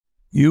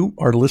You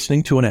are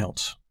listening to An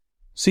Ounce,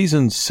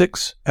 Season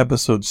 6,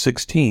 Episode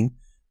 16,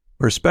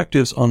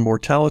 Perspectives on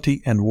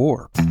Mortality and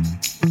War.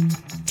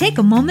 Take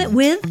a moment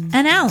with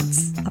An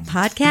Ounce, a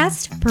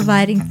podcast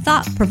providing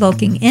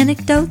thought-provoking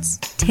anecdotes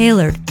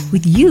tailored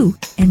with you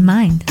in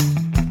mind.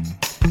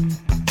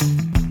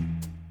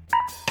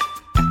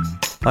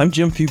 I'm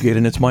Jim Fugate,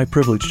 and it's my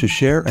privilege to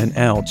share an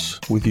ounce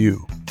with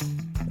you.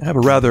 I have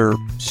a rather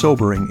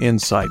sobering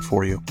insight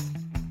for you.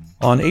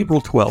 On April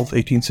 12,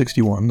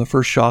 1861, the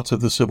first shots of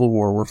the Civil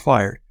War were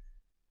fired,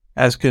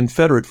 as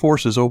Confederate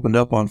forces opened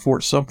up on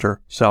Fort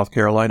Sumter, South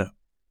Carolina.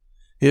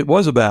 It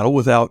was a battle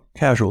without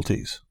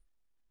casualties,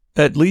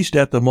 at least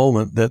at the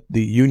moment that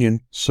the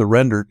Union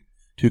surrendered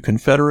to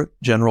Confederate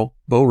General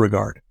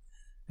Beauregard.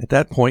 At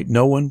that point,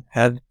 no one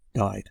had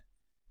died.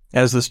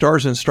 As the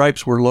Stars and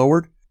Stripes were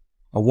lowered,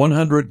 a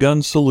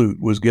 100-gun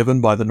salute was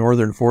given by the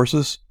Northern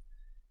forces.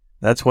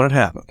 That's when it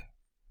happened.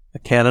 A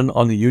cannon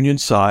on the Union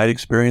side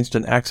experienced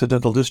an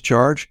accidental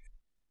discharge,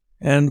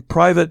 and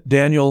Private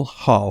Daniel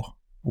Howe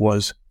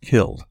was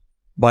killed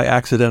by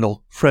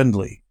accidental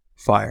friendly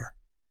fire.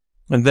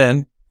 And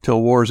then,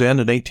 till war's end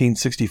in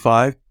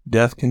 1865,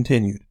 death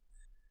continued.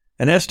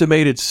 An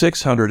estimated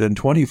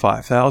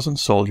 625,000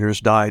 soldiers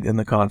died in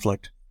the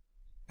conflict.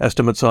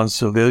 Estimates on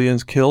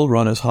civilians killed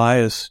run as high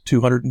as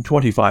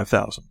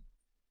 225,000.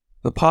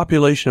 The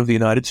population of the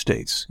United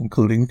States,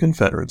 including the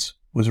Confederates,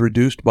 was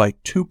reduced by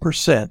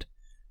 2%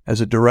 as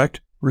a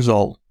direct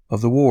result of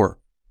the war.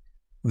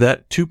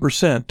 That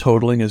 2%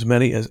 totaling as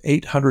many as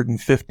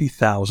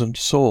 850,000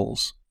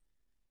 souls.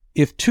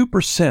 If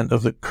 2%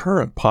 of the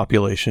current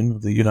population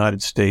of the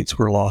United States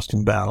were lost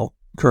in battle,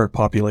 current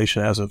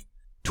population as of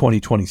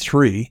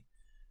 2023,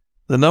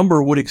 the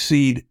number would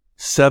exceed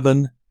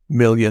 7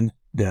 million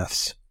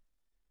deaths.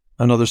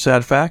 Another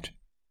sad fact,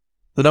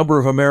 the number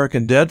of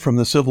American dead from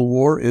the Civil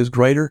War is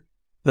greater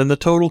than the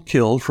total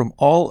killed from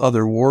all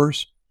other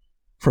wars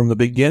from the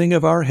beginning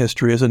of our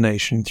history as a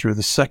nation through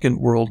the Second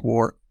World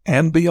War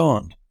and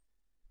beyond.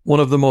 One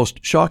of the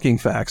most shocking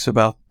facts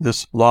about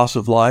this loss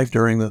of life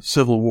during the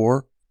Civil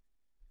War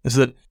is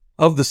that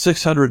of the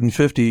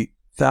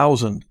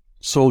 650,000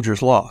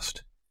 soldiers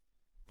lost,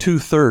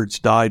 2/3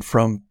 died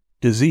from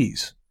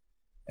disease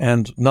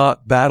and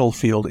not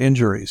battlefield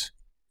injuries.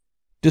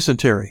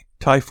 Dysentery,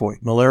 typhoid,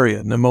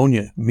 malaria,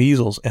 pneumonia,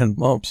 measles, and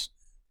mumps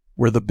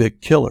were the big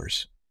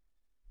killers.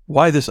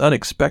 Why this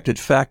unexpected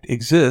fact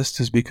exists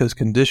is because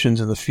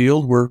conditions in the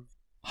field were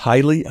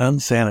highly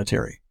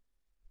unsanitary.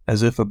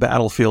 As if a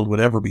battlefield would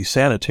ever be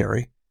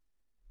sanitary.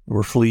 There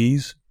were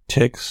fleas,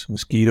 ticks,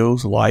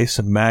 mosquitoes, lice,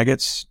 and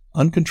maggots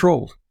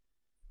uncontrolled.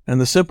 And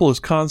the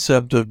simplest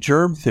concept of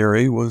germ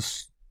theory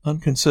was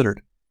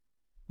unconsidered.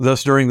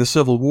 Thus, during the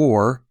Civil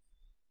War,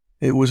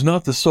 it was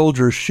not the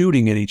soldiers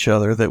shooting at each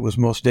other that was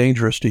most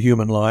dangerous to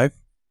human life.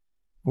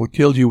 What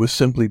killed you was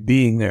simply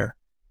being there,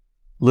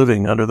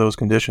 living under those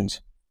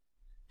conditions.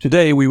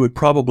 Today, we would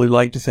probably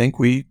like to think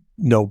we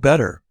know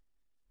better.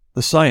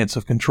 The science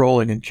of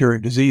controlling and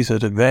curing disease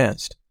has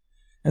advanced,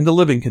 and the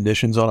living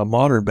conditions on a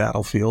modern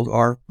battlefield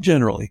are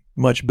generally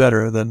much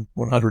better than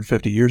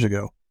 150 years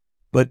ago.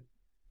 But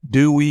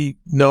do we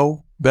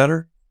know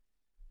better?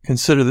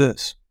 Consider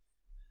this.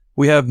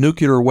 We have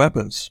nuclear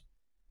weapons,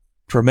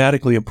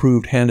 dramatically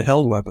improved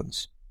handheld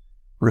weapons,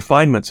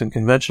 refinements in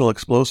conventional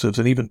explosives,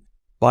 and even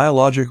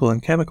biological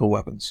and chemical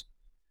weapons,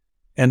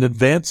 and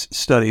advanced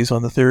studies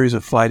on the theories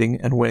of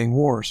fighting and winning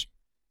wars.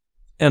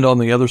 And on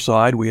the other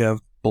side, we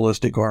have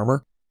ballistic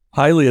armor,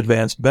 highly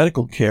advanced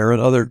medical care,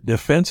 and other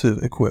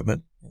defensive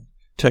equipment,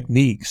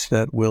 techniques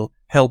that will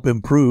help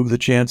improve the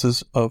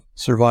chances of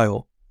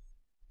survival.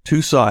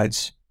 Two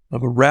sides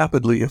of a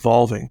rapidly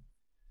evolving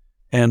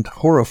and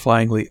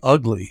horrifyingly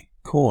ugly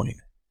coin.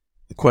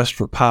 The quest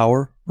for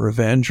power,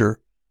 revenge, or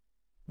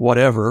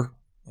whatever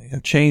may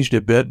have changed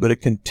a bit, but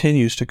it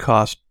continues to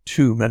cost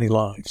too many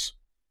lives.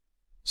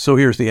 So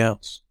here's the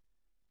ounce.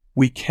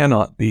 We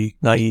cannot be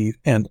naive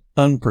and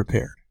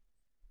unprepared.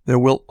 There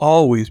will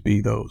always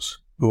be those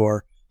who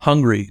are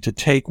hungry to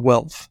take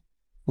wealth,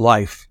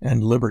 life,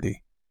 and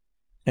liberty.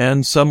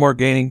 And some are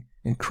gaining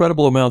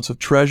incredible amounts of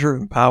treasure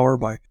and power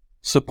by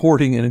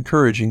supporting and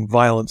encouraging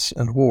violence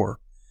and war.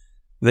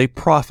 They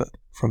profit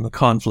from the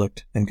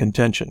conflict and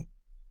contention.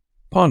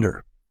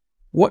 Ponder,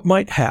 what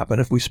might happen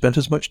if we spent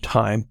as much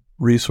time,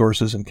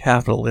 resources, and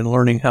capital in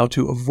learning how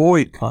to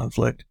avoid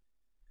conflict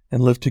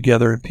and live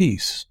together in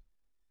peace?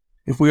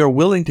 If we are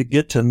willing to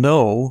get to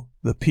know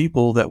the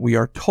people that we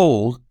are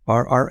told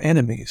are our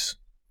enemies,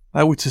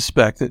 I would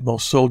suspect that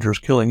most soldiers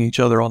killing each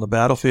other on the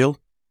battlefield,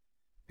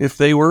 if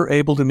they were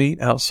able to meet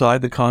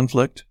outside the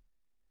conflict,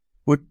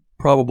 would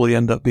probably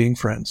end up being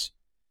friends.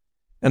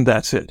 And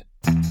that's it.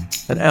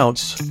 An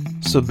ounce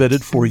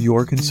submitted for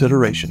your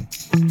consideration.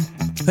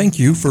 Thank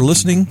you for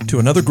listening to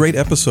another great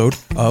episode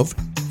of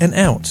An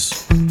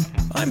Ounce.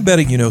 I'm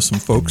betting you know some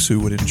folks who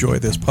would enjoy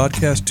this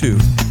podcast too,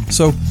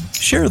 so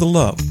share the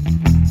love.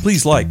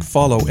 Please like,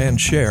 follow,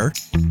 and share,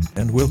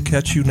 and we'll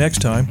catch you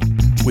next time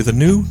with a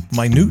new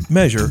minute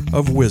measure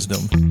of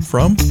wisdom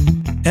from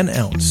An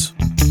Ounce.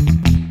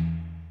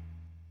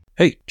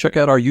 Hey, check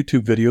out our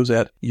YouTube videos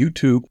at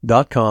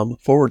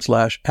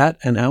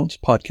youtube.com/@an-ounce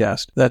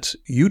podcast. That's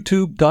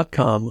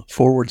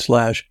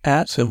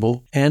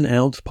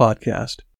youtube.com/@an-ounce podcast.